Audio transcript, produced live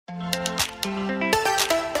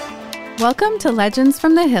Welcome to Legends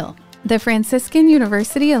from the Hill, the Franciscan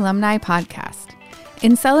University Alumni Podcast.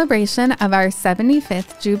 In celebration of our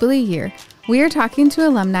 75th Jubilee year, we are talking to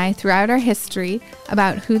alumni throughout our history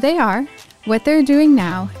about who they are, what they're doing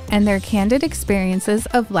now, and their candid experiences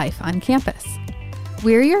of life on campus.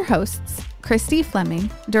 We're your hosts, Christy Fleming,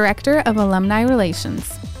 Director of Alumni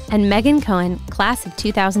Relations, and Megan Cohen, Class of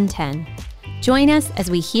 2010. Join us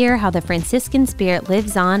as we hear how the Franciscan spirit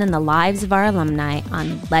lives on in the lives of our alumni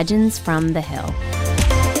on Legends from the Hill.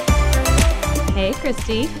 Hey,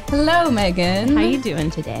 Christy. Hello, Megan. How you doing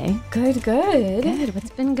today? Good. Good. What's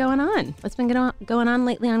been going on? What's been going on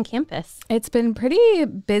lately on campus? It's been pretty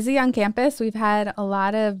busy on campus. We've had a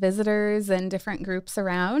lot of visitors and different groups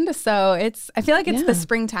around. So I feel like it's the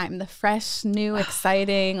springtime, the fresh, new,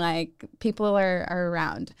 exciting, like people are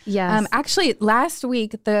around. Yes. Actually, last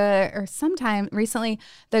week, sometime recently,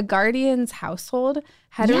 the Guardians household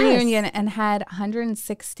had a reunion and had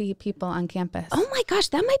 160 people on campus. Oh my gosh,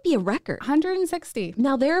 that might be a record. 160.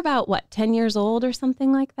 Now they're about, 10 years old or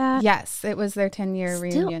something like that? Yes, it was their 10-year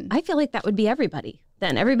reunion. I feel like that would be everybody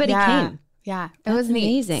then. Everybody came. Yeah, That's it was neat.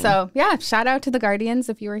 Amazing. So shout out to the Guardians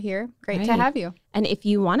if you were here. Great to have you. And if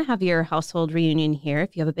you want to have your household reunion here,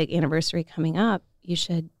 if you have a big anniversary coming up, you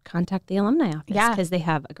should contact the alumni office because they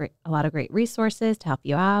have a lot of great resources to help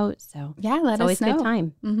you out. So let us know. It's always a good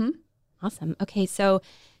time. Mm-hmm. Awesome. Okay, so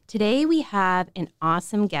today we have an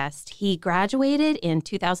awesome guest. He graduated in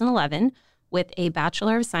 2011 with a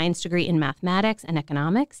Bachelor of Science degree in mathematics and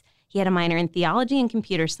economics. He had a minor in theology and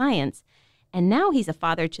computer science. And now he's a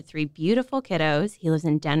father to 3 beautiful kiddos. He lives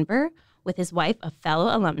in Denver with his wife, a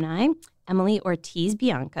fellow alumni, Emily Ortiz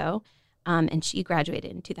Bianco, and she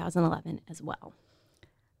graduated in 2011 as well.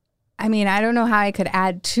 I mean, I don't know how I could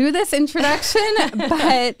add to this introduction,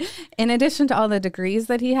 but in addition to all the degrees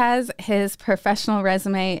that he has, his professional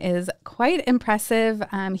resume is quite impressive.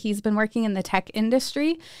 He's been working in the tech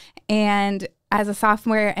industry and as a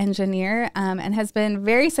software engineer and has been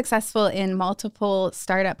very successful in multiple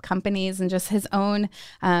startup companies and just his own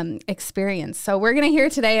experience. So we're going to hear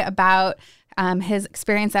today about his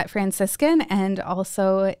experience at Franciscan and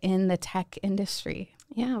also in the tech industry.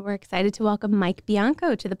 Yeah, we're excited to welcome Mike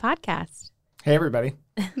Bianco to the podcast. Hey, everybody.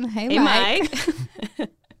 Hey, Mike.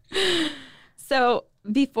 So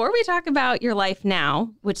before we talk about your life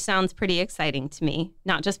now, which sounds pretty exciting to me,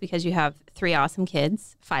 not just because you have 3 awesome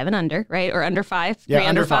kids, 5 and under, right? Or under 5? Yeah, 3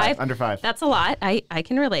 under 5. Under 5. That's a lot. I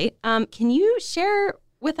can relate. Can you share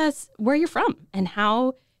with us where you're from and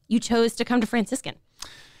how you chose to come to Franciscan?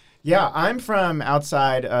 Yeah, I'm from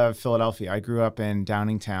outside of Philadelphia. I grew up in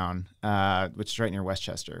Downingtown, which is right near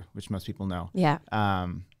Westchester, which most people know. Yeah.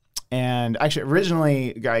 And actually,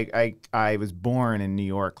 originally, I was born in New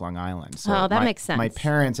York, Long Island. So that makes sense. My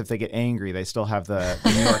parents, if they get angry, they still have the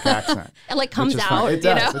New York accent. It comes out. It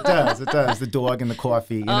does. It does. The dog and the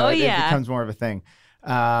coffee. It becomes more of a thing.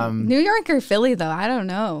 New York or Philly, though? I don't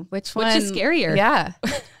know. Which one? Which is scarier? Yeah.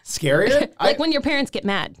 Scarier? When your parents get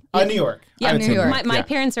mad. New York. Yeah, New York. My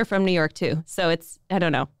parents are from New York, too. So I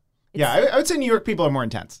don't know. I would say New York people are more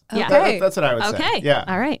intense. Okay. That's what I would say. Okay. Yeah.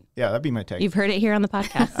 All right. Yeah, that'd be my take. You've heard it here on the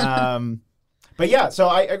podcast. But yeah, so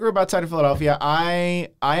I grew up outside of Philadelphia. I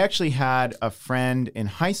actually had a friend in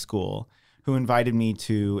high school who invited me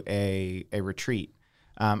to a retreat.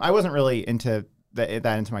 I wasn't really into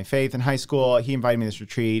into my faith in high school. He invited me to this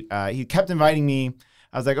retreat. He kept inviting me.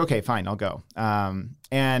 I was like, okay, fine, I'll go.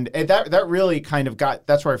 And that really kind of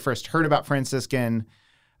that's where I first heard about Franciscan,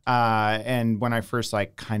 and when I first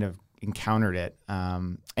kind of encountered it.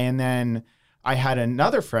 And then I had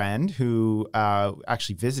another friend who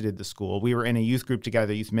actually visited the school. We were in a youth group together.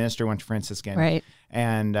 The youth minister went to Franciscan, right?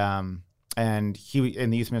 And the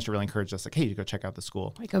youth minister really encouraged us, hey, you go check out the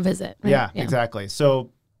school. Go visit. Right? Yeah, exactly.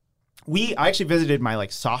 So I actually visited my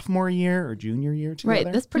sophomore year or junior year together.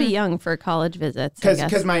 Right, that's pretty young for college visits.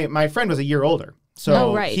 Because my friend was a year older,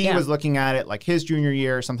 so he was looking at it his junior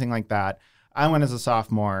year or something like that. I went as a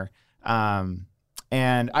sophomore, and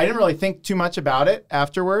I didn't really think too much about it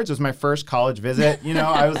afterwards. It was my first college visit.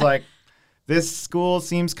 I was like, this school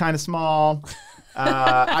seems kind of small.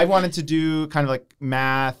 I wanted to do kind of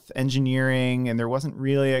math, engineering, and there wasn't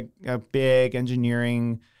really a big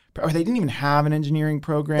engineering. Or they didn't even have an engineering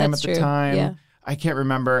program at the time. Yeah. I can't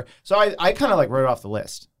remember. So I kind of wrote it off the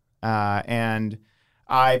list. And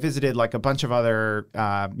I visited a bunch of other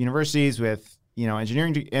universities with,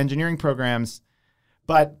 engineering programs.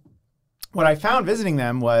 But what I found visiting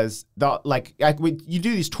them was you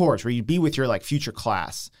do these tours where you'd be with your future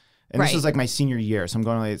class. And this was my senior year. So I'm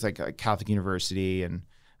going to a Catholic University and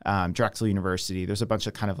Drexel University. There's a bunch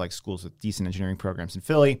of kind of schools with decent engineering programs in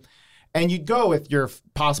Philly. And you'd go with your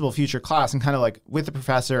possible future class and kind of like with the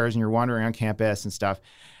professors and you're wandering on campus and stuff.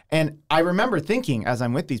 And I remember thinking as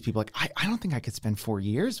I'm with these people, like, I don't think I could spend 4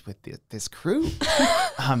 years with this crew.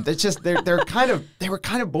 They were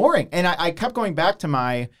kind of boring. And I kept going back to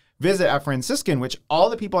my visit at Franciscan, which all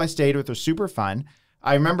the people I stayed with were super fun.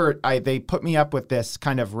 I remember they put me up with this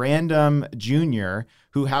kind of random junior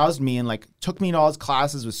who housed me and like took me to all his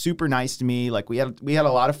classes, was super nice to me. Like we had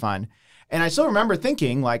a lot of fun. And I still remember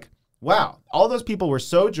thinking like, wow, all those people were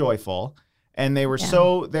so joyful. And they were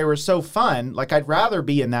so fun. Like I'd rather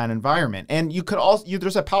be in that environment. And you could also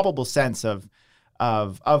there's a palpable sense of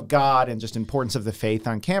God and just importance of the faith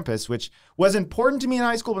on campus, which was important to me in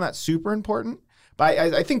high school, but not super important. But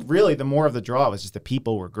I think really the more of the draw was just the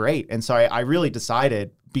people were great. And so I really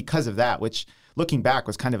decided because of that, which looking back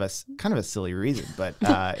was kind of a silly reason, but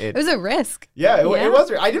it was a risk. Yeah, it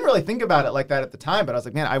was. I didn't really think about it like that at the time, but I was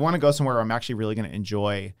like, man, I want to go somewhere where I'm actually really going to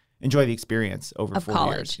enjoy the experience over of 4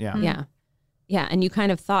 college. years. Yeah. Yeah. Yeah. And you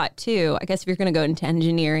kind of thought too, I guess if you're going to go into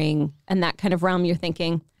engineering and that kind of realm, you're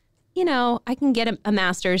thinking, I can get a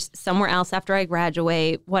master's somewhere else after I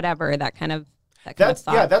graduate, whatever, that kind of thought.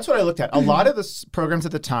 Yeah, that's what I looked at. A lot of the programs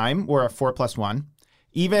at the time were a 4+1.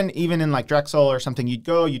 Even in like Drexel or something, you'd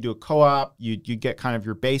go, you do a co-op, you get kind of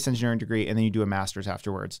your base engineering degree, and then you do a master's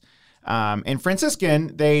afterwards. In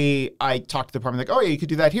Franciscan, I talked to the department like, oh yeah, you could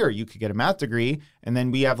do that here. You could get a math degree, and then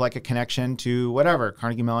we have like a connection to whatever,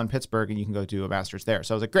 Carnegie Mellon, Pittsburgh, and you can go do a master's there.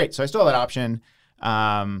 So I was like, great. So I still have that option.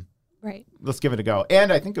 Right. Let's give it a go.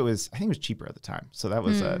 And I think it was cheaper at the time. So that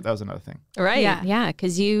was another thing. Right. Yeah.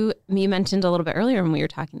 Because you mentioned a little bit earlier when we were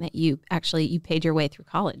talking that you paid your way through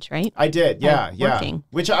college, right? I did. Yeah. Working.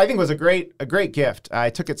 Which I think was a great gift. I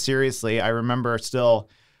took it seriously. I remember still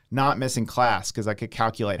not missing class because I could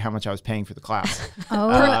calculate how much I was paying for the class. Oh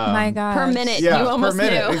my God. Per minute. Yeah, you almost per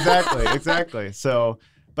minute. knew. Exactly. So,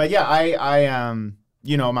 but yeah, I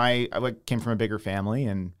came from a bigger family,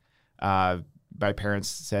 and my parents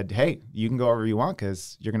said, hey, you can go wherever you want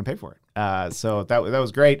because you're going to pay for it. So that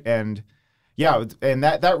was great. And yeah, and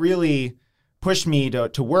that really pushed me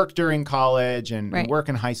to work during college and work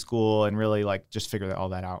in high school and really like just figure all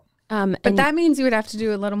that out. But that means you would have to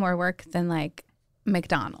do a little more work than like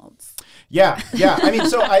McDonald's. Yeah. I mean,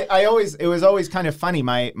 so it was always kind of funny.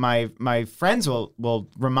 My friends will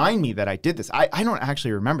remind me that I did this. I don't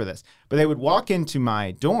actually remember this, but they would walk into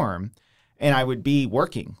my dorm and I would be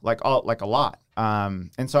working like a lot.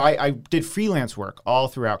 And so I did freelance work all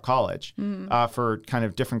throughout college for kind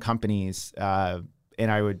of different companies.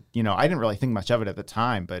 And I would, I didn't really think much of it at the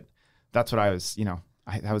time, but that's what I was,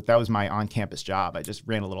 that was my on-campus job. I just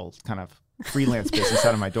ran a little kind of freelance business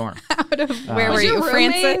out of my dorm. Where were you,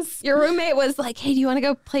 Francis? Your roommate was like, hey, do you want to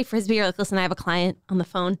go play Frisbee? You're like, listen, I have a client on the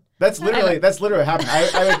phone. That's literally what happened.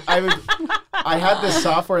 I had this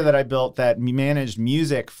software that I built that managed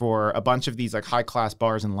music for a bunch of these like high-class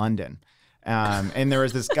bars in London. And there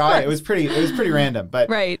was this guy, it was pretty random, but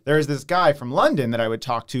there was this guy from London that I would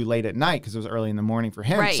talk to late at night because it was early in the morning for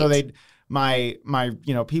him. Right. So my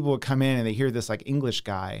people would come in and they hear this like English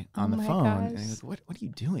guy on the phone and they go, what are you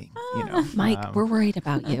doing? Mike, we're worried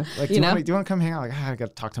about you. Like, do you want to come hang out? Like, I got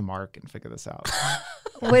to talk to Mark and figure this out.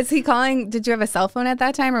 Was he calling? Did you have a cell phone at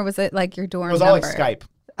that time or was it like your dorm It was number? all like Skype.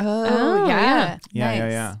 Oh yeah. Yeah.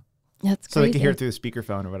 Nice. That's so crazy. they could hear it through the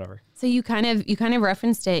speakerphone or whatever. So you kind of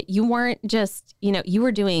referenced it. You weren't just, you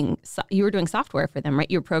were doing software for them, right?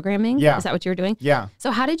 You were programming. Yeah. Is that what you were doing? Yeah. So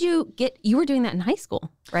how did you were doing that in high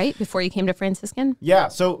school, right? Before you came to Franciscan? Yeah.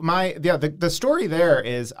 So the story there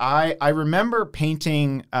is I remember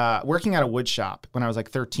painting, working at a wood shop when I was like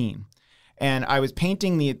 13. And I was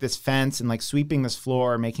painting this fence and like sweeping this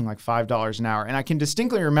floor, making like $5 an hour. And I can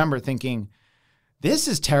distinctly remember thinking, this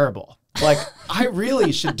is terrible. Like, I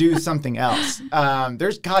really should do something else.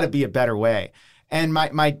 There's got to be a better way. And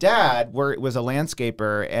my dad was a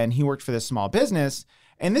landscaper, and he worked for this small business.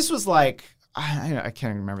 And this was like, I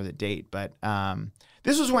can't remember the date, but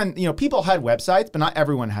this was when people had websites, but not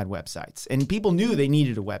everyone had websites. And people knew they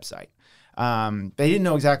needed a website. They didn't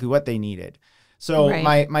know exactly what they needed. So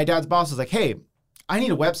my dad's boss was like, hey, I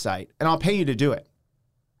need a website, and I'll pay you to do it.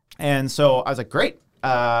 And so I was like, great.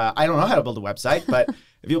 I don't know how to build a website, but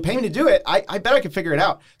if you'll pay me to do it, I bet I could figure it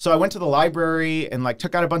out. So I went to the library and like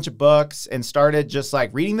took out a bunch of books and started just like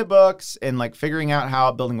reading the books and like figuring out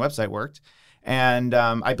how building a website worked. And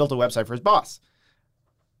I built a website for his boss.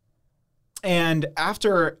 And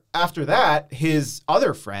after that, his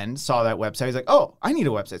other friend saw that website. He's like, oh, I need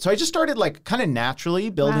a website. So I just started like kind of naturally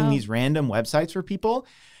building these random websites for people.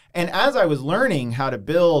 And as I was learning how to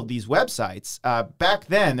build these websites, back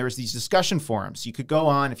then there was these discussion forums. You could go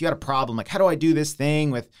on if you had a problem, like how do I do this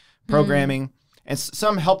thing with programming? and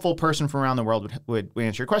some helpful person from around the world would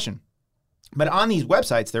answer your question. But on these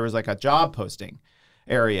websites, there was like a job posting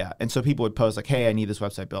area. And so people would post like, hey, I need this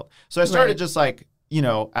website built. So I started just like,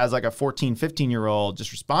 as like a 14, 15-year-old,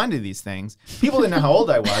 just respond to these things. People didn't know how old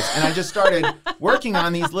I was. And I just started working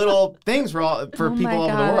on these little things for people all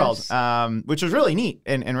over the world, which was really neat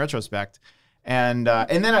in retrospect. And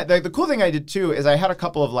then the cool thing I did too is I had a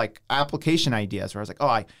couple of like application ideas where I was like,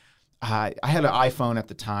 I had an iPhone at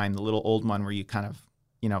the time, the little old one where you kind of,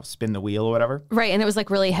 spin the wheel or whatever. Right. And it was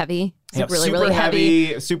like really heavy. Like really, super really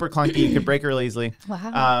heavy, super clunky. You could break it really easily.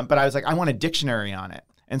 Wow. But I was like, I want a dictionary on it.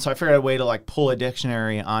 And so I figured out a way to like pull a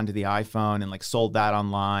dictionary onto the iPhone and like sold that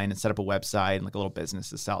online and set up a website and like a little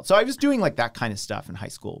business to sell it. So I was doing like that kind of stuff in high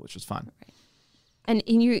school, which was fun. Right. And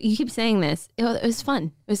you keep saying this. It was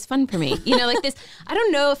fun. It was fun for me. Like this. I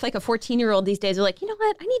don't know if like a 14-year-old these days are like, you know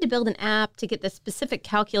what? I need to build an app to get this specific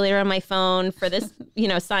calculator on my phone for this,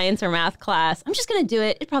 science or math class. I'm just gonna do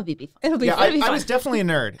it. It'd probably be fun. It'll be fun. I was definitely a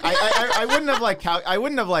nerd. I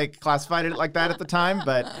wouldn't have like classified it like that at the time,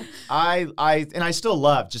 but I still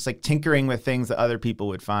love just like tinkering with things that other people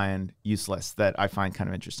would find useless that I find kind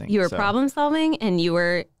of interesting. You were problem solving, and you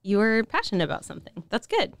were passionate about something. That's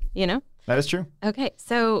good. That is true. Okay,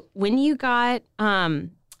 so when you got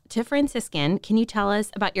to Franciscan, can you tell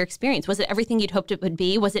us about your experience? Was it everything you'd hoped it would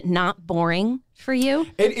be? Was it not boring for you?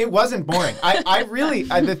 It wasn't boring.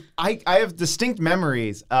 I have distinct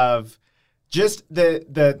memories of just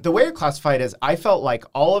the way it classified is I felt like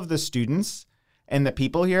all of the students and the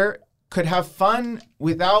people here could have fun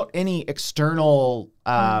without any external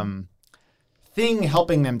thing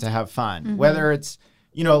helping them to have fun, whether it's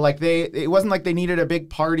it wasn't like they needed a big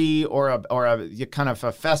party or a kind of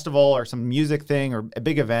a festival or some music thing or a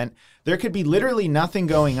big event. There could be literally nothing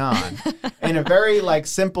going on in a very like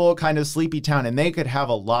simple kind of sleepy town, and they could have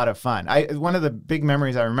a lot of fun. One of the big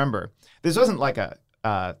memories I remember, this wasn't like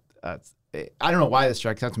I don't know why this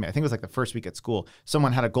struck out to me. I think it was like the first week at school.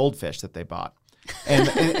 Someone had a goldfish that they bought,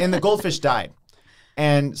 and the goldfish died.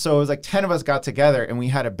 And so it was like 10 of us got together and we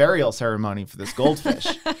had a burial ceremony for this goldfish.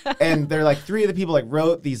 And they're like 3 of the people like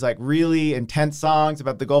wrote these like really intense songs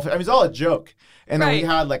about the goldfish. I mean, it was all a joke. And then we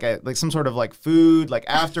had like some sort of like food like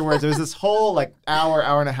afterwards. It was this whole like hour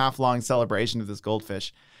and a half long celebration of this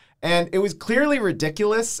goldfish. And it was clearly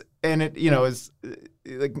ridiculous. And it, is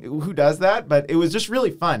like, who does that? But it was just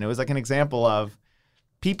really fun. It was like an example of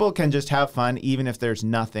people can just have fun even if there's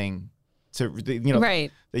nothing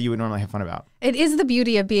that you would normally have fun about. It is the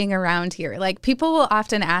beauty of being around here. Like people will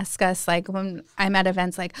often ask us, like when I'm at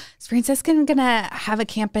events, like, is Franciscan gonna have a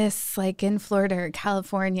campus like in Florida or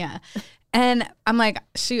California? And I'm like,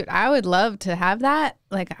 shoot, I would love to have that.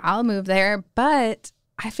 Like I'll move there, but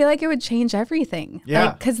I feel like it would change everything.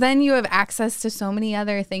 Yeah. Because then you have access to so many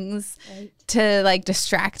other things to like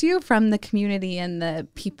distract you from the community and the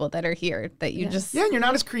people that are here that you just... Yeah, and you're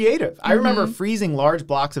not as creative. I remember freezing large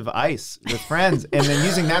blocks of ice with friends and then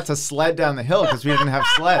using that to sled down the hill because we didn't have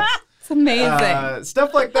sleds. It's amazing.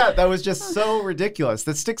 Stuff like that. That was just so ridiculous.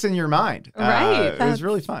 That sticks in your mind. Right. It was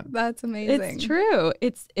really fun. That's amazing. It's true.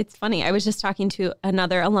 It's funny. I was just talking to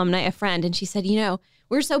another alumni, a friend, and she said,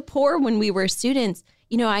 we're so poor when we were students.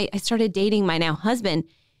 I started dating my now husband.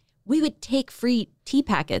 We would take free tea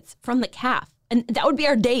packets from the caf, and that would be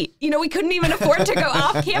our date. We couldn't even afford to go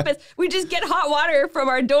off campus. We'd just get hot water from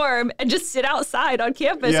our dorm and just sit outside on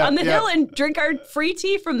campus on the hill and drink our free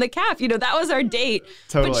tea from the caf. That was our date.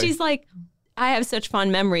 Totally. But she's like, I have such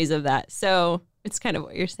fond memories of that. So it's kind of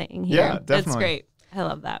what you're saying here. Yeah, definitely. That's great. I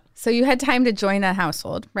love that. So you had time to join a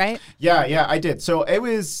household, right? Yeah, I did. So it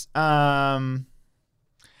was...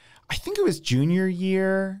 I think it was junior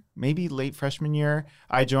year, maybe late freshman year,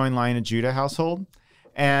 I joined Lion of Judah household.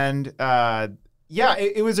 And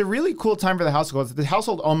it was a really cool time for the household. The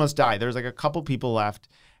household almost died. There was like a couple people left.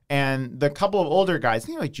 And the couple of older guys, I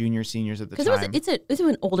think like junior, seniors at the time. Because it's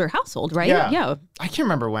an older household, right? Yeah. I can't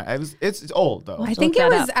remember when. It's old, though. I think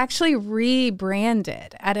it was actually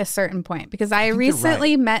rebranded at a certain point because I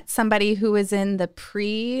recently met somebody who was in the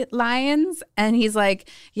pre-Lions and he's like,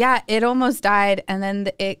 yeah, it almost died and then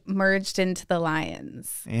it merged into the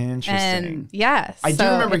Lions. Interesting. And yes. I do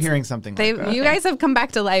remember hearing something like that. You guys have come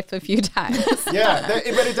back to life a few times. Yeah, but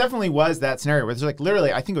it definitely was that scenario where there's like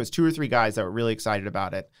literally, I think it was 2 or 3 guys that were really excited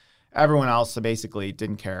about it. Everyone else basically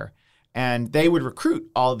didn't care, and they would recruit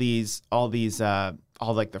all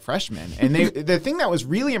like the freshmen. And the thing that was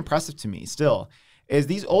really impressive to me still is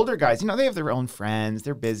these older guys. They have their own friends.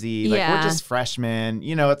 They're busy. Like we're just freshmen.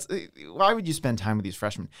 It's why would you spend time with these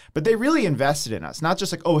freshmen? But they really invested in us. Not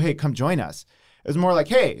just like, oh hey, come join us. It was more like,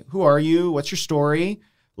 hey, who are you? What's your story?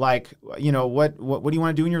 Like, you know, what do you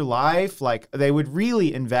want to do in your life? Like, they would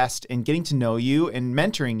really invest in getting to know you and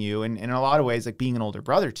mentoring you, and in a lot of ways, like being an older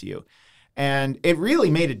brother to you. And it really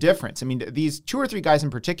made a difference. I mean, these 2 or 3 guys in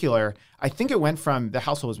particular, I think it went from the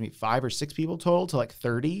household was maybe 5 or 6 people total to like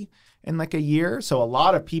 30 in like a year. So a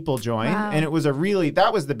lot of people joined. Wow. And it was that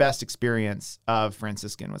was the best experience of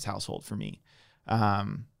Franciscan was household for me.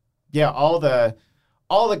 All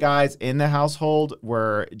the guys in the household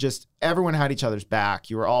were just, everyone had each other's back.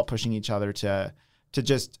 You were all pushing each other to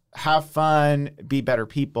just have fun, be better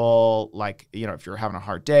people. Like, you know, if you're having a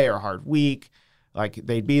hard day or a hard week, like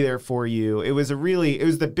they'd be there for you. It was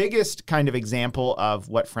the biggest kind of example of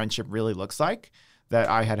what friendship really looks like that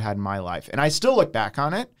I had in my life. And I still look back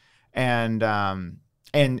on it and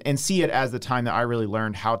see it as the time that I really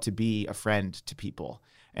learned how to be a friend to people.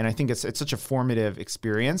 And I think it's such a formative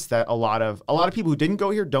experience that a lot of people who didn't go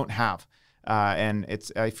here don't have. And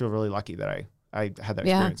I feel really lucky that I had that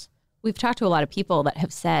experience. We've talked to a lot of people that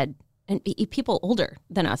have said, and people older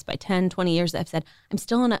than us by 10, 20 years that have said, I'm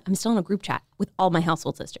still in a group chat with all my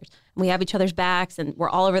household sisters. And we have each other's backs, and we're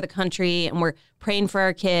all over the country, and we're praying for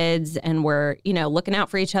our kids, and we're, you know, looking out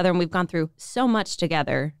for each other. And we've gone through so much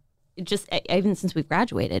together, just even since we've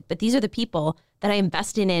graduated. But these are the people that I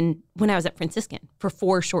invested in when I was at Franciscan for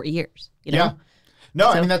 4 short years. You know? Yeah. No,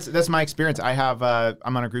 I mean, that's my experience. I have,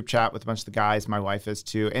 I'm on a group chat with a bunch of the guys. My wife is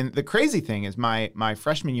too. And the crazy thing is my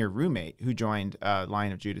freshman year roommate who joined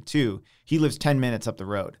Lion of Judah too, he lives 10 minutes up the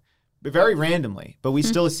road, but very randomly. But we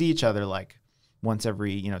still see each other like once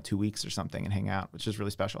every, 2 weeks or something and hang out, which is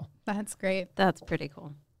really special. That's great. That's pretty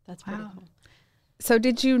cool. That's pretty cool. So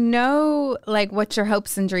did you know like what your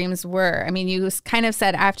hopes and dreams were? I mean, you kind of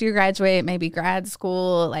said after you graduate, maybe grad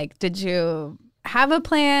school, like did you have a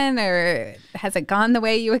plan or has it gone the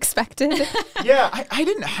way you expected? Yeah, I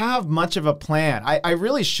didn't have much of a plan. I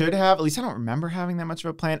really should have. At least I don't remember having that much of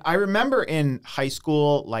a plan. I remember in high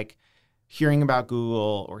school, like hearing about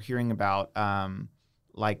Google or hearing about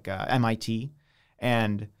MIT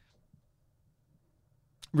and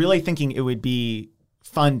really thinking it would be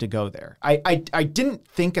fun to go there. I didn't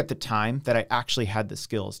think at the time that I actually had the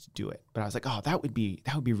skills to do it, but I was like, oh, that would be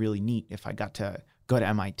really neat if I got to go to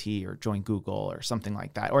MIT or join Google or something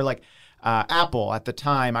like that. Or like Apple at the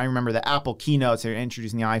time, I remember the Apple keynotes, they were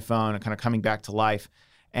introducing the iPhone and kind of coming back to life.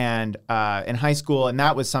 And in high school, and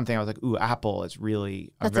that was something I was like, ooh, Apple is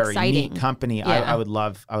really a very exciting. neat company. Yeah. I would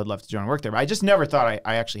love to join and work there. But I just never thought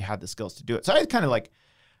I actually had the skills to do it. So I kind of like,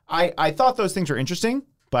 I thought those things were interesting,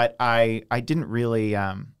 but I didn't really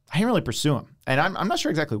pursue them. And I'm not sure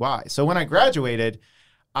exactly why. So when I graduated,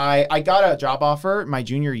 I got a job offer my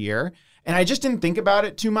junior year. And I just didn't think about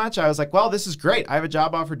it too much. I was like, well, this is great. I have a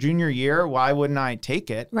job offer junior year. Why wouldn't I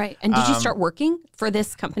take it? Right. And did you start working for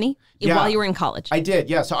this company while you were in college? I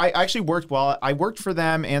did, yeah. So I actually I worked for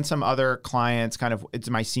them and some other clients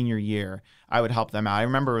it's my senior year. I would help them out. I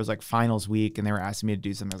remember it was like finals week and they were asking me to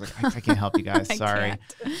do something. I was like, I can't help you guys. Sorry.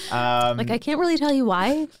 I can't really tell you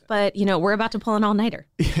why, but we're about to pull an all-nighter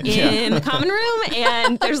in the common room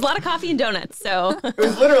and there's a lot of coffee and donuts. So it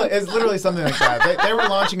was literally something like that. They were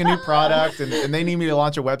launching a new product and they need me to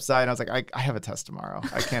launch a website. And I was like, I have a test tomorrow.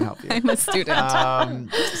 I can't help you. I'm a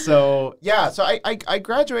student. So I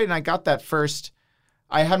graduated and I got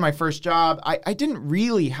I had my first job. I didn't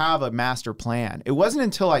really have a master plan. It wasn't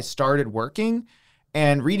until I started working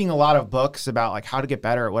and reading a lot of books about like how to get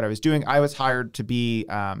better at what I was doing. I was hired to be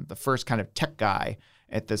the first kind of tech guy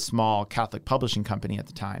at this small Catholic publishing company at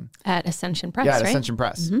the time. At Ascension Press, Yeah, at right? Ascension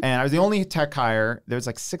Press. Mm-hmm. And I was the only tech hire. There was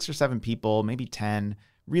like 6 or 7 people, maybe 10,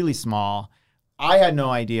 really small. I had no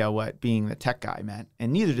idea what being the tech guy meant,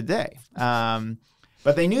 and neither did they.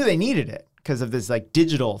 But they knew they needed it because of this like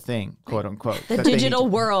digital thing, quote unquote. The digital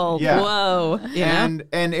world. Yeah. Whoa. And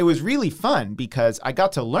it was really fun because I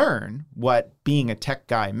got to learn what being a tech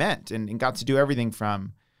guy meant and got to do everything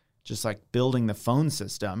from just like building the phone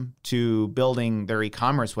system to building their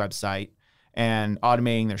e-commerce website and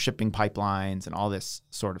automating their shipping pipelines and all this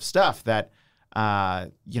sort of stuff that,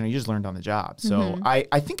 you just learned on the job. So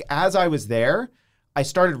I think as I was there, I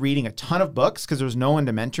started reading a ton of books because there was no one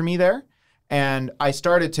to mentor me there. And I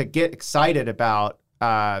started to get excited about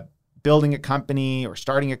building a company or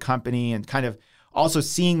starting a company and kind of also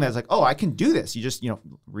seeing that as like, oh, I can do this. You just,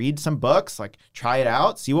 read some books, like try it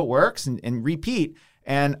out, see what works and repeat.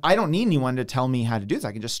 And I don't need anyone to tell me how to do this.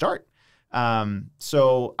 I can just start.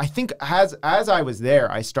 So I think as I was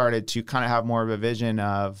there, I started to kind of have more of a vision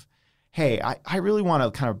of, hey, I really want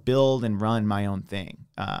to kind of build and run my own thing.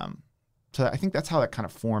 So I think that's how that kind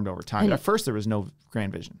of formed over time. But at first, there was no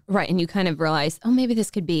grand vision. Right. And you kind of realized, oh, maybe this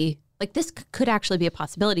could be, like this could actually be a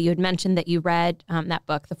possibility. You had mentioned that you read that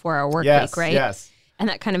book, The 4-Hour Work Week, right? Yes. and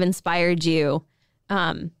that kind of inspired you.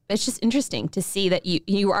 It's just interesting to see that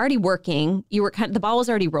you were already working. You were the ball was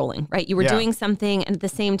already rolling, right? You were doing something, and at the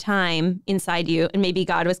same time inside you, and maybe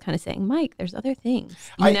God was kind of saying, Mike, there's other things,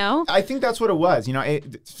 you know? I think that's what it was. You know,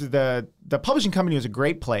 the publishing company was a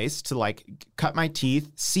great place to like cut my teeth,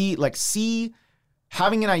 see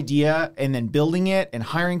having an idea and then building it and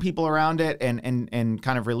hiring people around it and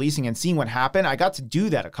kind of releasing and seeing what happened. I got to do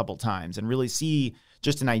that a couple times and really see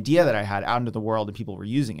just an idea that I had out into the world and people were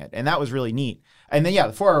using it. And that was really neat. And then, the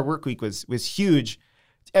 4-hour work week was huge.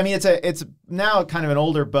 I mean, it's now kind of an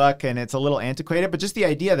older book and it's a little antiquated, but just the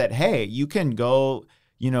idea that, hey, you can go,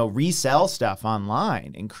 resell stuff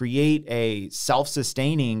online and create a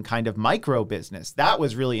self-sustaining kind of micro business. That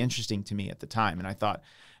was really interesting to me at the time. And I thought,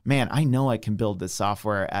 man, I know I can build this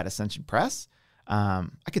software at Ascension Press. I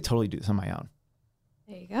could totally do this on my own.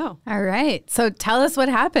 There you go. All right. So tell us what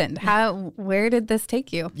happened. Where did this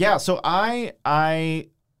take you? Yeah. So I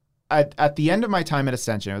at the end of my time at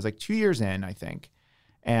Ascension, I was like 2 years in, I think,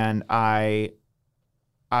 and I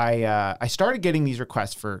started getting these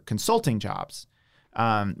requests for consulting jobs,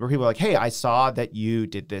 where people were like, "Hey, I saw that you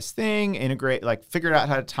did this thing, figured out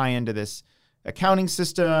how to tie into this accounting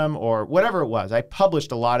system or whatever it was." I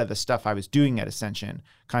published a lot of the stuff I was doing at Ascension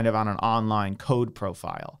kind of on an online code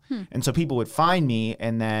profile. And so people would find me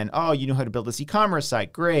and then, "Oh, you know how to build this e-commerce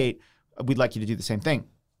site. Great. We'd like you to do the same thing."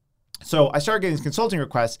 So I started getting these consulting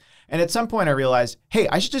requests. And at some point I realized, hey,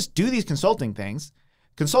 I should just do these consulting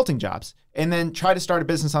jobs, and then try to start a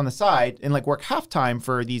business on the side and like work half-time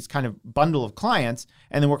for these kind of bundle of clients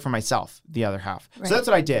and then work for myself the other half. Right. So that's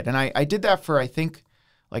what I did. And I did that for, I think,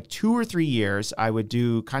 like 2 or 3 years. I would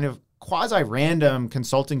do kind of quasi-random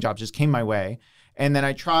consulting jobs, just came my way. And then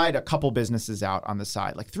I tried a couple businesses out on the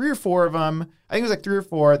side, like 3 or 4 of them. I think it was like 3 or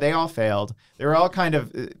 4. They all failed. They were all kind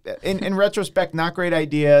of, in retrospect, not great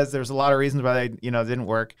ideas. There's a lot of reasons why they, didn't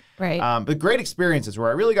work. Right. But great experiences where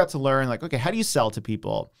I really got to learn, like, okay, how do you sell to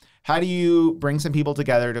people? How do you bring some people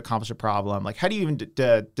together to accomplish a problem? Like, how do you even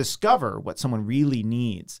discover what someone really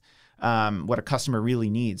needs, what a customer really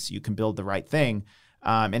needs, so you can build the right thing?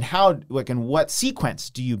 And how, in what sequence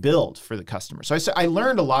do you build for the customer? So I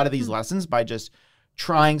learned a lot of these lessons by just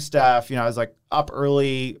trying stuff. I was like up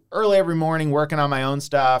early every morning working on my own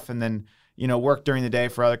stuff, and then, work during the day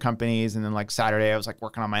for other companies. And then like Saturday, I was like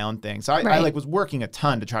working on my own thing. So I was working a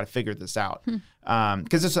ton to try to figure this out.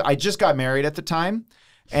 Because I just got married at the time.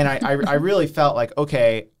 And I really felt like,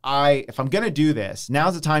 okay, if I'm going to do this,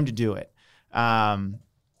 now's the time to do it.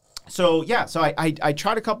 So I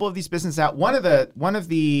tried a couple of these businesses out. One of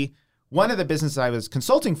the businesses I was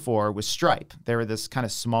consulting for was Stripe. They were this kind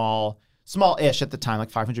of small-ish at the time, like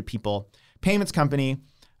 500 people, payments company,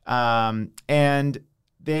 and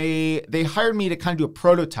they hired me to kind of do a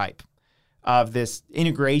prototype of this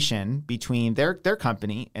integration between their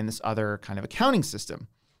company and this other kind of accounting system.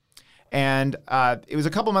 And it was a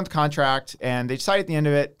couple-month contract, and they decided at the end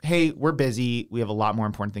of it, hey, we're busy. We have a lot more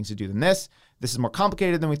important things to do than this. This is more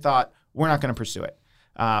complicated than we thought. We're not going to pursue it.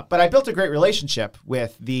 But I built a great relationship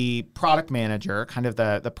with the product manager, kind of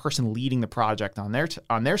the person leading the project on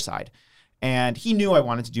their side. And he knew I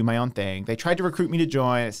wanted to do my own thing. They tried to recruit me to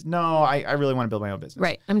join. I said, no, I really want to build my own business.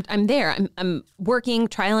 Right. I'm there. I'm working,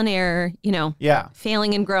 trial and error,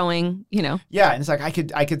 failing and growing, Yeah. And it's like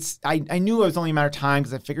I knew it was only a matter of time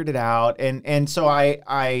because I figured it out. And so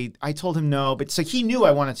I told him no. But so he knew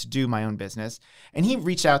I wanted to do my own business. And he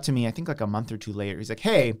reached out to me, I think like a month or two later. He's like,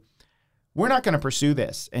 hey, we're not going to pursue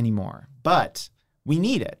this anymore, but we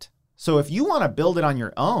need it. So if you want to build it on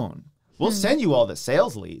your own, we'll send you all the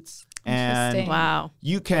sales leads. And wow,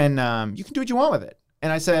 you can do what you want with it.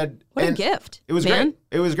 And I said, what a gift. It was great.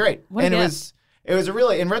 It was great. What and a it was a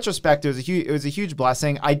really, in retrospect, it was a huge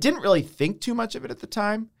blessing. I didn't really think too much of it at the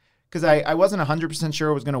time because I wasn't 100% sure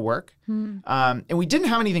it was going to work. And we didn't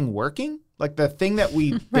have anything working. Like the thing that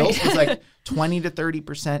we built was like 20 to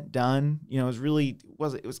 30% done. It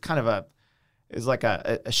was kind of it was like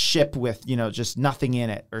a ship with, just nothing in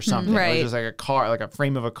it or something. Right. It was just like a car, like a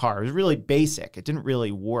frame of a car. It was really basic. It didn't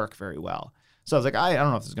really work very well. So I was like, I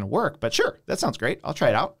don't know if this is going to work, but sure, that sounds great. I'll try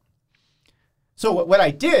it out. So what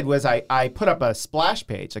I did was I put up a splash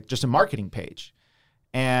page, like just a marketing page.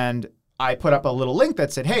 And I put up a little link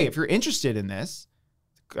that said, hey, if you're interested in this,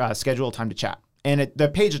 schedule a time to chat. And the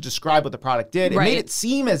page that described what the product did, it made it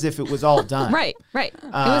seem as if it was all done. Right. It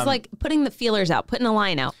was like putting the feelers out, putting a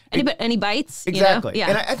line out. Any bites? Exactly. Yeah.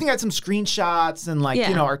 And I think I had some screenshots and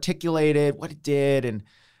articulated what it did. And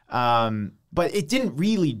but it didn't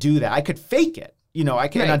really do that. I could fake it. In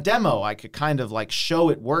a demo, I could kind of like show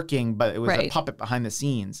it working, but it was a puppet behind the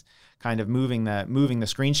scenes, kind of moving the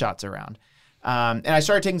screenshots around. And I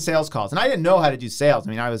started taking sales calls, and I didn't know how to do sales.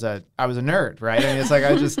 I mean, I was a nerd, right? I mean, it's like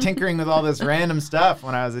I was just tinkering with all this random stuff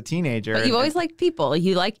when I was a teenager. But you always liked people.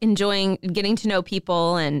 You like enjoying getting to know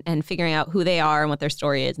people and figuring out who they are and what their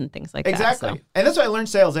story is and things like that. Exactly. So. And that's what I learned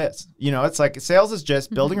sales is. It's like sales is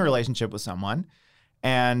just building a relationship with someone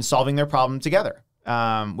and solving their problem together,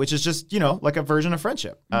 which is just, like a version of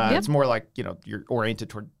friendship. It's more like, you're oriented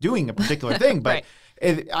toward doing a particular thing. But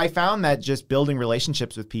I found that just building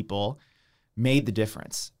relationships with people made the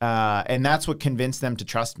difference. And that's what convinced them to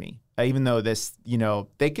trust me. Even though this,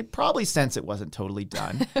 they could probably sense it wasn't totally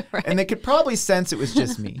done. And they could probably sense it was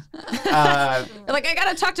just me. Like, I got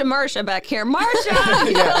to talk to Marsha back here.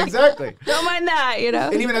 Marsha! Yeah, exactly. Don't mind that,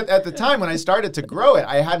 And even at the time when I started to grow it,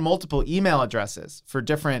 I had multiple email addresses for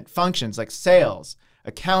different functions like sales,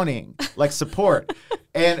 accounting, like support.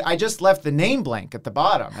 And I just left the name blank at the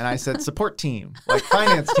bottom. And I said support team, like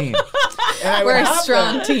finance team. And We're a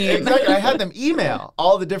strong team. Exactly. I had them email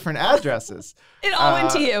all the different addresses. It all went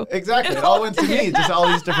to you. Exactly. It all went to me, just all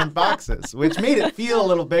these different boxes, which made it feel a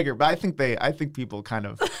little bigger. But I think people kind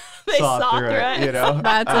of saw through it.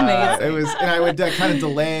 That's amazing. And I would kind of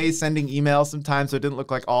delay sending emails sometimes, so it didn't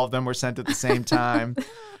look like all of them were sent at the same time.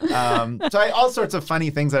 All sorts of funny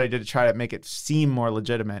things that I did to try to make it seem more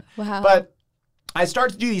legitimate. Wow. But I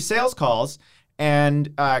started to do these sales calls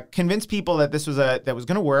and convince people that this was that was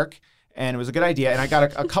going to work. And it was a good idea. And I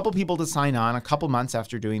got a couple people to sign on a couple months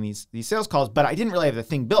after doing these sales calls, but I didn't really have the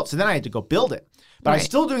thing built. So then I had to go build it. But I was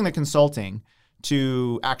still doing the consulting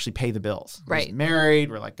to actually pay the bills. Right. I was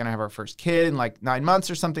married. We're like going to have our first kid in like 9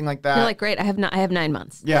 months or something like that. You're like, great, I have 9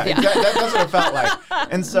 months. Yeah. That's what it felt like.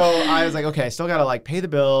 And so I was like, okay, I still got to like pay the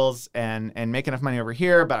bills and make enough money over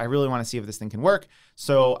here, but I really want to see if this thing can work.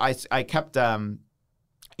 So I kept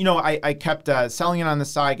I kept selling it on the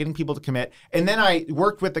side, getting people to commit. And then I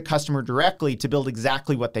worked with the customer directly to build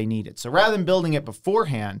exactly what they needed. So rather than building it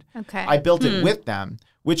beforehand, I built it with them,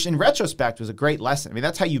 which in retrospect was a great lesson. I mean,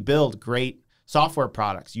 that's how you build great software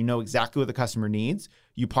products. You know exactly what the customer needs.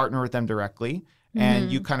 You partner with them directly.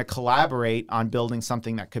 And you kind of collaborate on building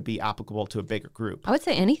something that could be applicable to a bigger group. I would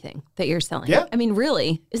say anything that you're selling. Yeah. I mean,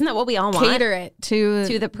 really, isn't that what we all want? Cater it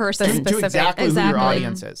to the person. To exactly who your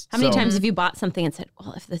audience is. How many times have you bought something and said,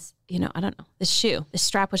 well, if this, I don't know, this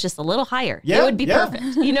strap was just a little higher, it would be perfect.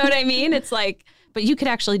 You know what I mean? It's like, but you could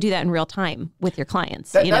actually do that in real time with your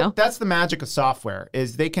clients, That's the magic of software,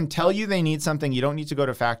 is they can tell you they need something. You don't need to go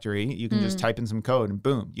to factory. You can just type in some code and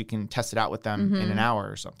boom, you can test it out with them in an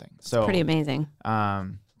hour or something. So it's pretty amazing.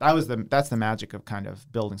 That's the magic of kind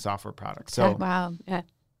of building software products. So wow.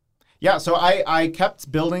 Yeah. So I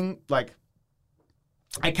kept building the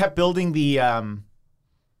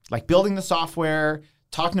building the software,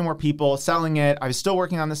 talking to more people, selling it. I was still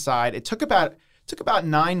working on the side. It took about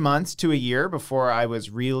 9 months to a year before I was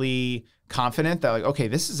really confident that like, okay,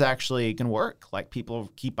 this is actually going to work. Like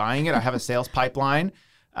people keep buying it. I have a sales pipeline.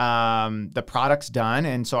 The product's done.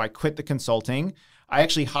 And so I quit the consulting. I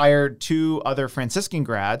actually hired 2 other Franciscan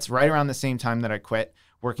grads right around the same time that I quit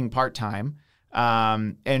working part-time.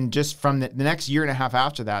 And just from the next year and a half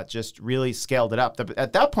after that, just really scaled it up.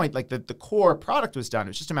 At that point, like the core product was done. It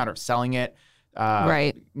was just a matter of selling it,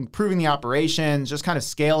 improving the operations, just kind of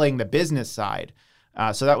scaling the business side.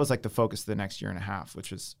 So that was like the focus of the next year and a half,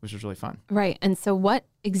 which was really fun. Right. And so what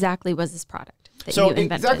exactly was this product that you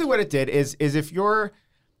invented? Exactly what it did is if you're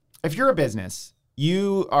a business,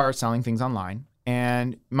 you are selling things online.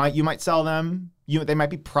 And you might sell them. They might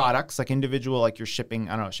be products like individual, like you're shipping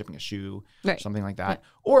a shoe, or something like that. Right.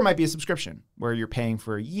 Or it might be a subscription where you're paying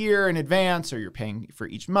for a year in advance, or you're paying for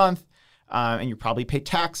each month, and you probably pay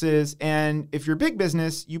taxes. And if you're a big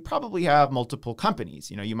business, you probably have multiple companies.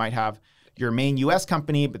 You might have your main U.S.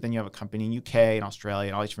 company, but then you have a company in UK and Australia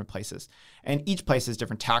and all these different places. And each place has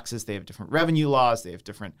different taxes. They have different revenue laws. They have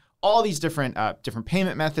all these different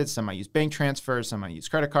payment methods. Some might use bank transfers. Some might use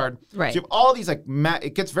credit card. Right. So you have all these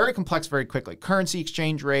it gets very complex very quickly. Currency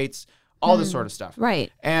exchange rates, all this sort of stuff. Right.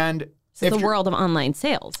 And it's the world of online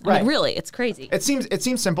sales. I mean, really, it's crazy. It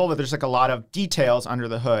seems simple, but there's like a lot of details under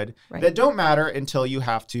the hood that don't matter until you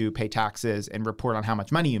have to pay taxes and report on how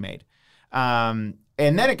much money you made.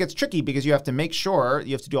 And then it gets tricky because you have to make sure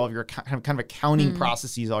you have to do all of your kind of accounting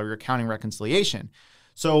processes, all of your accounting reconciliation.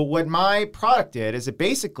 So what my product did is it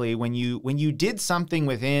basically, when you did something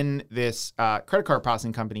within this credit card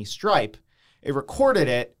processing company, Stripe, it recorded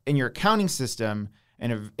it in your accounting system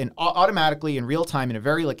and automatically in real time in a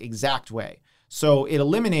very exact way. So it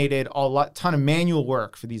eliminated ton of manual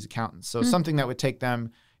work for these accountants. So something that would take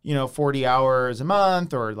them 40 hours a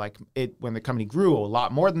month, or like when the company grew a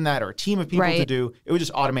lot more than that, or a team of people to do, it would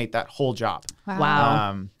just automate that whole job.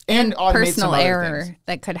 Wow. And automate personal some other error things.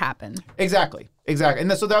 that could happen. Exactly.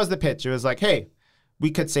 And so that was the pitch. It was like, hey, we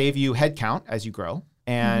could save you headcount as you grow,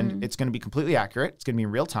 and it's going to be completely accurate. It's going to be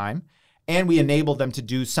in real time. And we enabled them to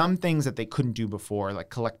do some things that they couldn't do before, like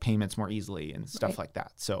collect payments more easily and stuff like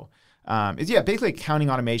that. So it's basically accounting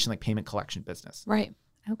automation, like payment collection business. Right.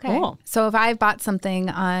 Okay. Cool. So if I bought something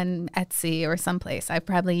on Etsy or someplace, I've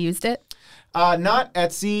probably used it. Not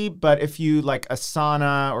Etsy, but if you like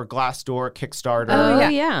Asana or Glassdoor, Kickstarter. Oh,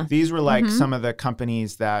 yeah. These were like some of the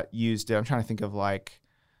companies that used it. I'm trying to think of like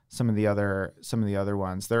some of the other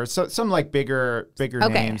ones. There are some like bigger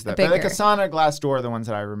names that like Asana, Glassdoor are the ones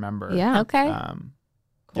that I remember. Yeah. Okay. Cool.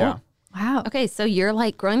 Yeah. Wow. Okay, so you're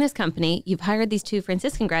like growing this company. You've hired these 2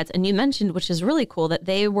 Franciscan grads, and you mentioned, which is really cool, that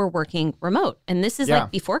they were working remote. And this is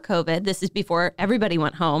like before COVID. This is before everybody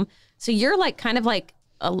went home. So you're like kind of like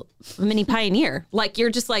a mini pioneer. Like you're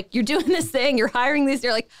just like, you're doing this thing. You're hiring these.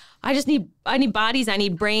 You're like, I need bodies. I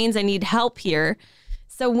need brains. I need help here.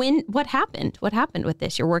 So what happened? What happened with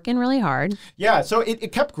this? You're working really hard. Yeah. So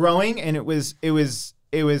it kept growing, and it was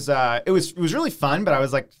really fun, but I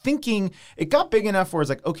was like thinking it got big enough where it's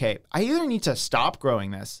like, okay, I either need to stop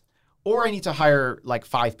growing this, or I need to hire like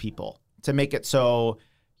 5 people to make it so,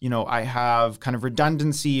 I have kind of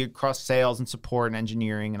redundancy across sales and support and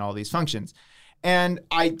engineering and all these functions. And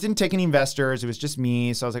I didn't take any investors. It was just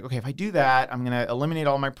me. So I was like, okay, if I do that, I'm going to eliminate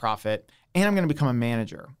all my profit, and I'm going to become a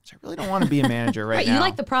manager. So I really don't want to be a manager right now. You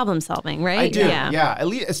like the problem solving, right? I do. Yeah. At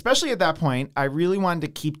least, especially at that point, I really wanted to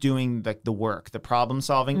keep doing the work, the problem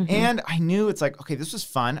solving. And I knew it's like, okay, this was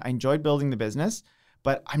fun. I enjoyed building the business,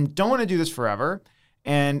 but I don't want to do this forever.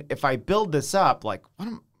 And if I build this up, like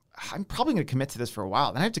I'm probably going to commit to this for a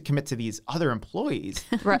while. Then I have to commit to these other employees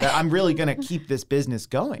that I'm really going to keep this business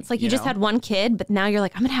going. It's like you just had 1 kid, but now you're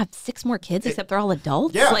like, I'm going to have 6 more kids, except they're all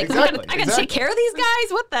adults. Yeah, like, exactly. I got to take care of these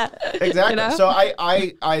guys. What the? Exactly. So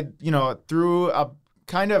I through a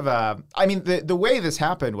kind of the way this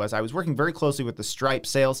happened was I was working very closely with the Stripe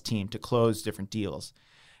sales team to close different deals.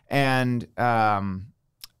 And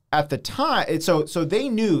at the time, so they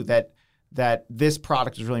knew that this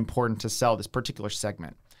product was really important to sell this particular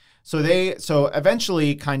segment. So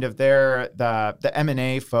eventually kind of the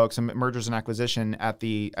M&A folks and mergers and acquisition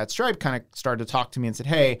at Stripe kind of started to talk to me and said,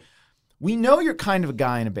 hey, we know you're kind of a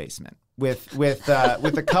guy in a basement with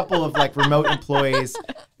a couple of like remote employees,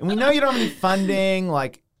 and we know you don't have any funding.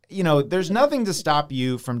 Like, there's nothing to stop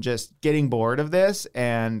you from just getting bored of this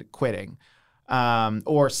and quitting,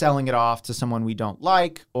 or selling it off to someone we don't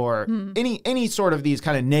like, or any sort of these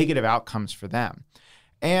kind of negative outcomes for them.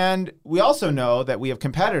 And we also know that we have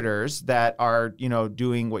competitors that are,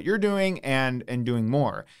 doing what you're doing and doing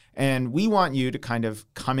more. And we want you to kind of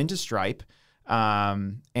come into Stripe,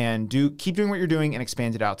 and keep doing what you're doing and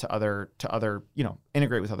expand it out to other,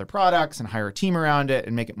 integrate with other products and hire a team around it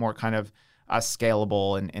and make it more kind of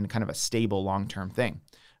scalable and kind of a stable long-term thing.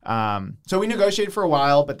 So we negotiated for a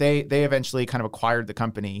while, but they eventually kind of acquired the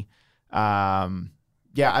company.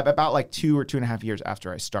 About like 2 or 2.5 years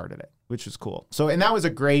after I started it, which was cool. So, and that was a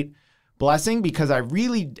great blessing because part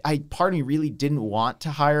of me really didn't want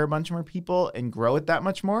to hire a bunch more people and grow it that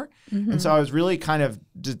much more. And so I was really kind of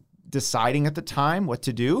deciding at the time what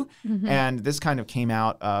to do. And this kind of came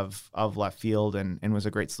out of left field and was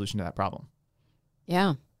a great solution to that problem.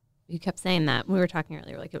 Yeah. You kept saying that. We were talking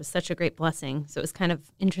earlier, like it was such a great blessing. So it was kind of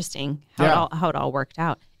interesting how it all worked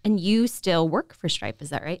out. And you still work for Stripe, is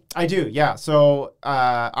that right? I do, yeah. So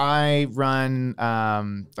I run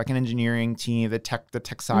like an engineering team, the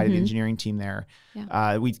tech side of the engineering team there.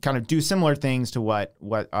 Yeah. We kind of do similar things to what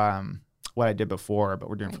I did before, but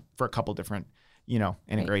we're doing for a couple different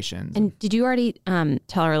integrations. And did you already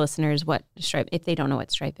tell our listeners what Stripe, if they don't know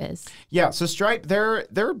what Stripe is? Yeah, so Stripe,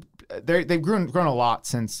 they've grown a lot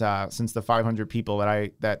since the 500 people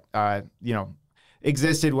that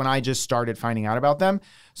existed when I just started finding out about them.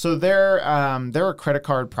 So they're a credit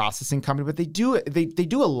card processing company, but they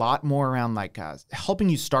do a lot more around like helping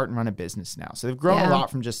you start and run a business now. So they've grown a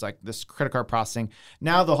lot from just like this credit card processing.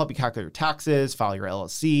 Now they'll help you calculate your taxes, file your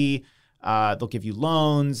LLC. They'll give you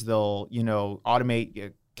loans. They'll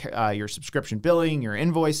automate your subscription billing, your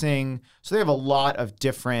invoicing. So they have a lot of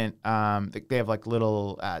different, they have like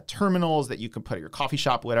little terminals that you can put at your coffee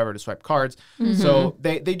shop, whatever, to swipe cards. So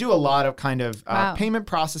they do a lot of kind of payment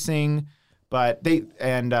processing, but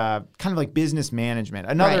kind of like business management.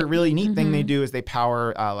 Another really neat thing they do is they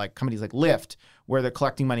power like companies like Lyft, where they're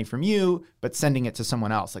collecting money from you, but sending it to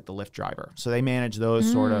someone else, like the Lyft driver. So they manage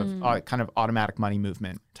those sort of kind of automatic money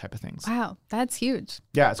movement type of things. Wow, that's huge.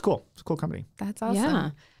 Yeah, it's cool. It's a cool company. That's awesome. Yeah.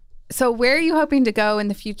 So where are you hoping to go in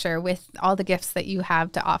the future with all the gifts that you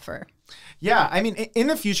have to offer? Yeah, I mean, in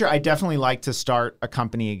the future, I definitely like to start a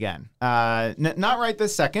company again. Not right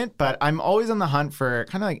this second, but I'm always on the hunt for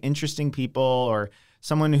kind of like interesting people or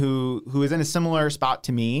someone who is in a similar spot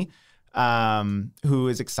to me, who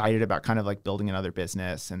is excited about kind of like building another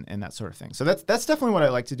business and that sort of thing. So that's definitely what I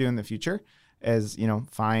like to do in the future is,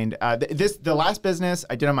 find the last business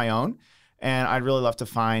I did on my own, and I'd really love to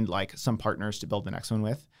find like some partners to build the next one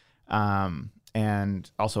with.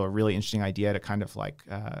 And also a really interesting idea to kind of like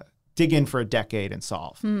dig in for a decade and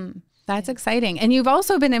solve. That's exciting. And you've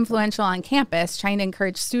also been influential on campus trying to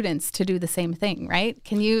encourage students to do the same thing, right?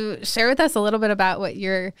 Can you share with us a little bit about what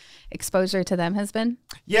your exposure to them has been?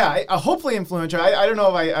 Yeah, hopefully influential. I don't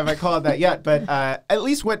know if I call it that yet, but at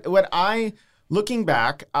least looking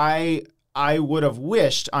back, I would have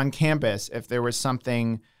wished on campus if there was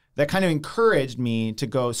something that kind of encouraged me to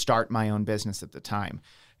go start my own business at the time.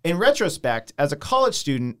 In retrospect, as a college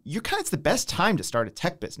student, it's the best time to start a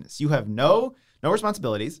tech business. You have no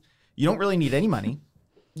responsibilities. You don't really need any money.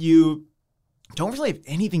 You don't really have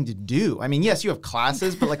anything to do. I mean, yes, you have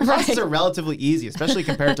classes, but like classes are relatively easy, especially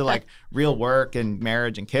compared to like real work and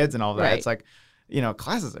marriage and kids and all that. Right. It's like,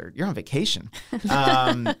 classes you're on vacation.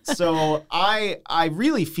 So I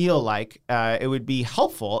really feel like it would be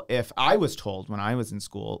helpful if I was told when I was in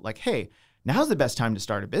school, like, hey, now's the best time to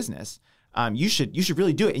start a business. You should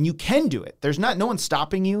really do it, and you can do it. There's no one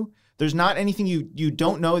stopping you. There's not anything you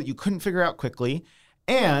don't know that you couldn't figure out quickly.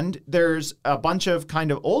 And there's a bunch of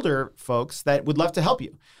kind of older folks that would love to help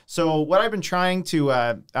you. So what I've been trying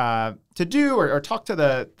to do or talk to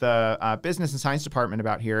the business and science department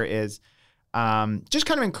about here is just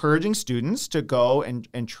kind of encouraging students to go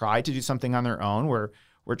and try to do something on their own.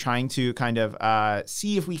 We're trying to kind of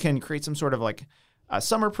see if we can create some sort of like a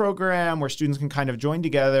summer program where students can kind of join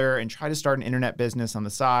together and try to start an internet business on the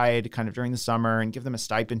side kind of during the summer and give them a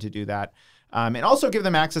stipend to do that. And also give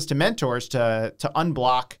them access to mentors to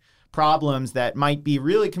unblock problems that might be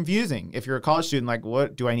really confusing. If you're a college student, like,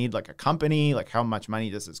 what do I need? Like a company? Like, how much money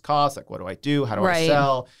does this cost? Like, what do I do? How do I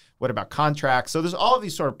sell? What about contracts? So there's all of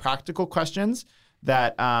these sort of practical questions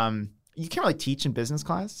that you can't really teach in business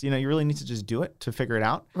class. You really need to just do it to figure it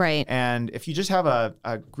out. Right. And if you just have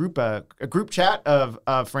a group chat of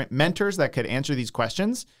mentors that could answer these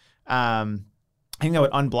questions, I think that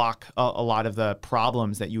would unblock a lot of the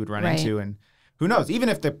problems that you would run into. And who knows, even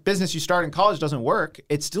if the business you start in college doesn't work,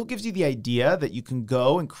 it still gives you the idea that you can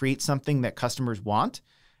go and create something that customers want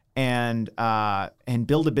and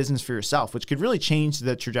build a business for yourself, which could really change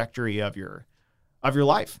the trajectory of your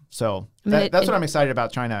life. So that's what I'm excited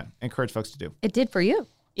about trying to encourage folks to do. It did for you.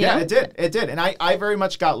 Yeah, it did. It did. And I very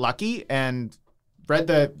much got lucky and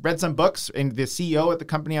read some books. And the CEO at the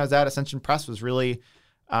company I was at, Ascension Press, was really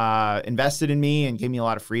invested in me and gave me a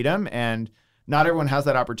lot of freedom. And not everyone has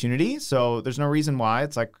that opportunity. So there's no reason why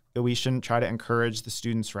it's like we shouldn't try to encourage the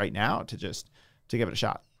students right now to give it a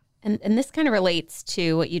shot. And this kind of relates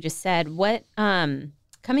to what you just said. What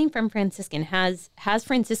coming from Franciscan, has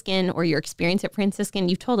Franciscan or your experience at Franciscan,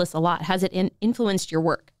 you've told us a lot, has it influenced your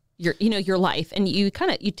work, your life? And you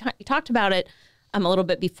talked about it a little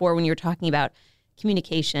bit before when you were talking about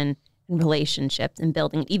communication and relationships and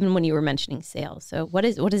building, even when you were mentioning sales. So what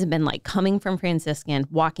has it been like coming from Franciscan,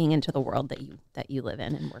 walking into the world that you live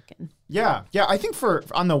in and work in? Yeah. I think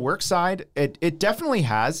on the work side, it definitely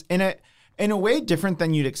has, in a way different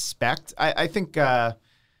than you'd expect. I think the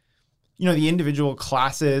individual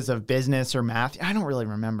classes of business or math, I don't really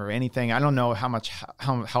remember anything. I don't know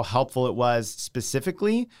how helpful it was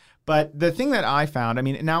specifically. But the thing that I found, I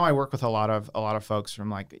mean, now I work with a lot of folks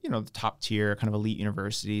from like, the top tier kind of elite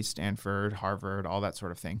universities, Stanford, Harvard, all that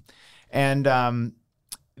sort of thing. And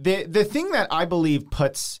the thing that I believe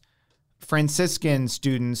puts Franciscan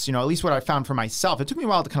students, at least what I found for myself, it took me a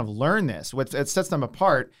while to kind of learn this, what sets them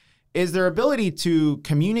apart is their ability to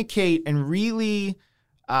communicate and really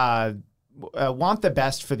want the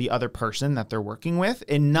best for the other person that they're working with,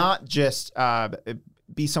 and not just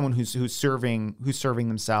be someone who's serving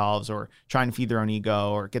themselves or trying to feed their own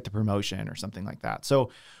ego or get the promotion or something like that.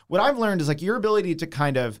 So what I've learned is like your ability to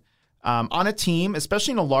kind of on a team,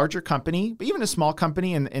 especially in a larger company, but even a small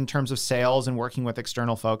company in terms of sales and working with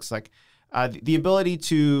external folks, like the ability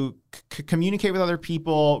to communicate with other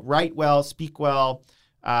people, write well, speak well,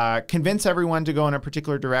 convince everyone to go in a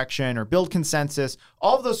particular direction or build consensus,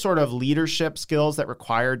 all of those sort of leadership skills that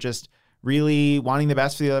require just really wanting the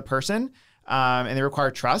best for the other person. And they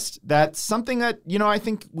require trust. That's something that, I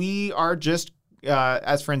think we are just,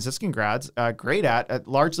 as Franciscan grads, great at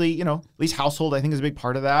largely, at least household, I think is a big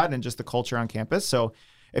part of that, and just the culture on campus. So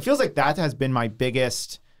it feels like that has been my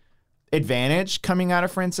biggest advantage coming out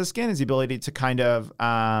of Franciscan is the ability to kind of,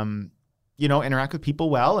 interact with people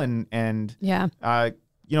well and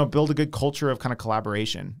build a good culture of kind of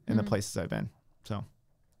collaboration in the places I've been. So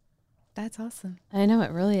that's awesome. I know,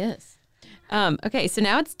 it really is. Okay, so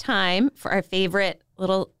now it's time for our favorite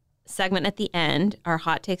little segment at the end, our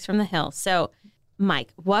hot takes from the Hill. So,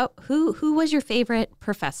 Mike, who was your favorite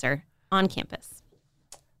professor on campus?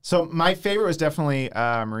 So my favorite was definitely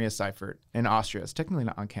Maria Seifert in Austria. It's technically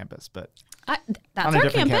not on campus, but that's on a our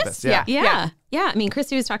different campus. Yeah. I mean,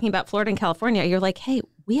 Christy was talking about Florida and California. You're like, hey,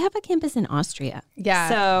 we have a campus in Austria. Yeah.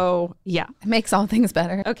 So, yeah. It makes all things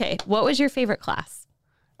better. Okay, what was your favorite class?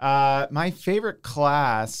 My favorite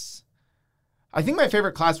class, I think my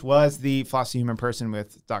favorite class was the Philosophy of Human Person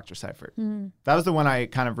with Dr. Seifert. That was the one I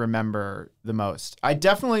kind of remember the most. I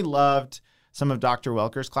definitely loved some of Dr.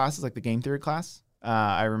 Welker's classes, like the game theory class.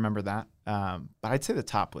 I remember that. But I'd say the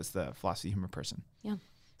top was the Philosophy of Human Person. Yeah.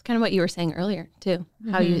 It's kind of what you were saying earlier, too.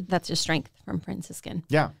 How that's your strength from Franciscan.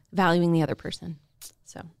 Yeah. Valuing the other person.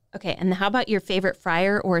 So, okay. And how about your favorite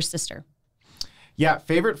friar or sister? Yeah,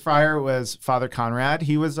 favorite friar was Father Conrad.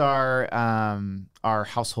 He was our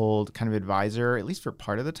household kind of advisor, at least for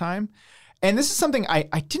part of the time. And this is something I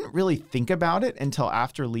didn't really think about it until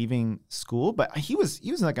after leaving school, but he was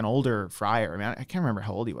like an older friar. I mean, I can't remember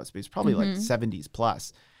how old he was, but he's probably like 70s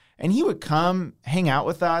plus. And he would come hang out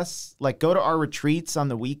with us, like go to our retreats on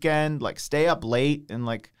the weekend, like stay up late and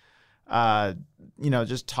like,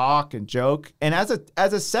 just talk and joke. And as a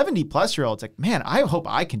 70-plus-year-old, it's like, man, I hope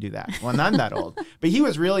I can do that when I'm that old. But he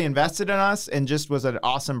was really invested in us and just was an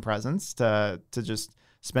awesome presence to just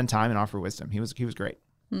spend time and offer wisdom. He was great.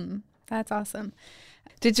 That's awesome.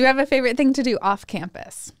 Did you have a favorite thing to do off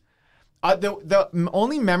campus? The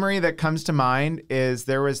only memory that comes to mind is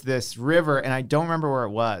there was this river, and I don't remember where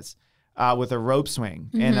it was, with a rope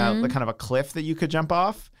swing and a kind of a cliff that you could jump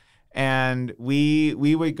off. And we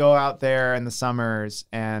would go out there in the summers,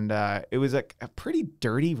 and it was a pretty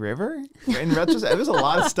dirty river. In retrospect, there was a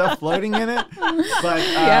lot of stuff floating in it. But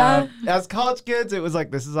as college kids, it was like,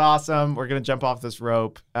 this is awesome. We're going to jump off this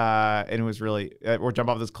rope. And it was really, or jump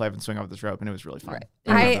off this cliff and swing off this rope. And it was really fun. Right.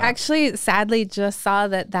 I actually sadly just saw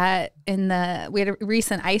that we had a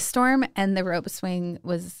recent ice storm, and the rope swing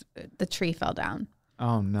the tree fell down.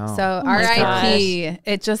 Oh, no. So RIP,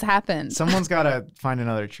 it just happened. Someone's got to find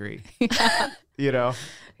another tree, or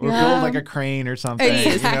build like a crane or something.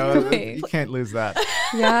 Exactly. You can't lose that.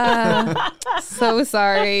 Yeah. So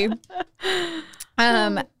sorry.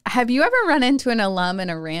 Have you ever run into an alum in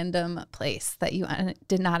a random place that you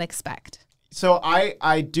did not expect? So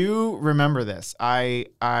I do remember this. I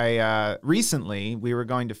recently, we were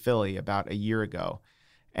going to Philly about a year ago,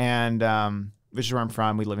 and which is where I'm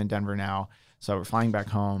from. We live in Denver now. So we're flying back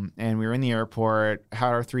home, and we were in the airport, had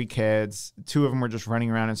our 3 kids. 2 of them were just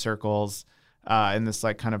running around in circles in this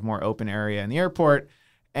like kind of more open area in the airport.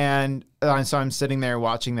 And so I'm sitting there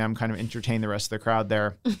watching them kind of entertain the rest of the crowd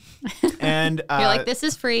there. And you're like, this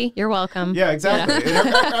is free. You're welcome. Yeah, exactly. Yeah.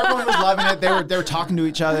 Everyone was loving it. They were talking to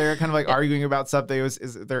each other, kind of like arguing about something.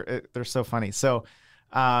 They're so funny. So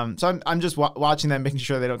I'm just watching them, making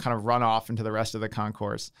sure they don't kind of run off into the rest of the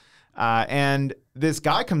concourse. And this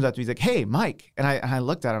guy comes up to me, he's like, "Hey, Mike." And I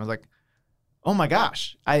looked at him, I was like, "Oh my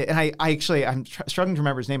gosh." I'm struggling to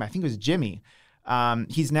remember his name. I think it was Jimmy.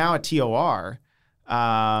 He's now at TOR.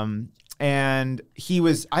 And he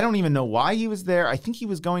was, I don't even know why he was there. I think he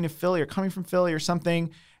was going to Philly or coming from Philly or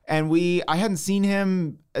something. And I hadn't seen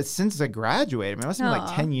him since I graduated. I mean, it must have been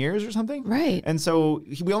like 10 years or something. Right. And so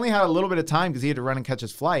we only had a little bit of time because he had to run and catch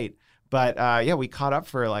his flight. But we caught up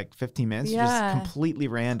for like 15 minutes, just completely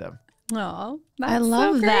random. Oh, I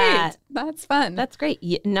love that. That's fun. That's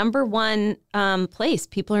great. Number one place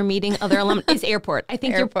people are meeting other alumni is airport. I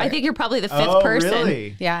think you're probably the 5th person.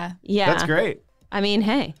 Really? Yeah. That's great. I mean,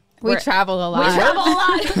 hey. We travel a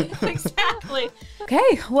lot. Exactly.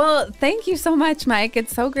 Okay. Well, thank you so much, Mike.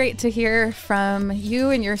 It's so great to hear from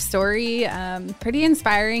you and your story. Pretty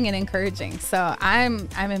inspiring and encouraging. So I'm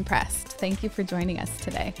impressed. Thank you for joining us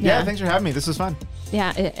today. Yeah, thanks for having me. This was fun.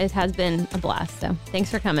 Yeah, it has been a blast. So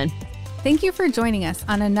thanks for coming. Thank you for joining us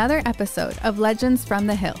on another episode of Legends from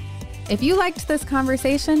the Hill. If you liked this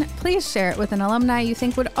conversation, please share it with an alumni you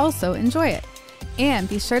think would also enjoy it. And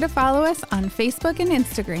be sure to follow us on Facebook and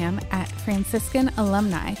Instagram at Franciscan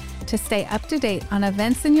Alumni to stay up to date on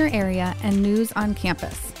events in your area and news on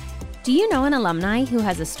campus. Do you know an alumni who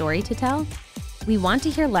has a story to tell? We want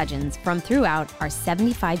to hear legends from throughout our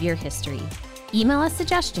 75-year history. Email us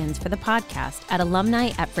suggestions for the podcast at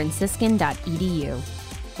alumni@franciscan.edu.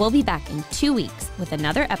 We'll be back in 2 weeks with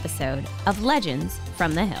another episode of Legends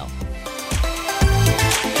from the Hill.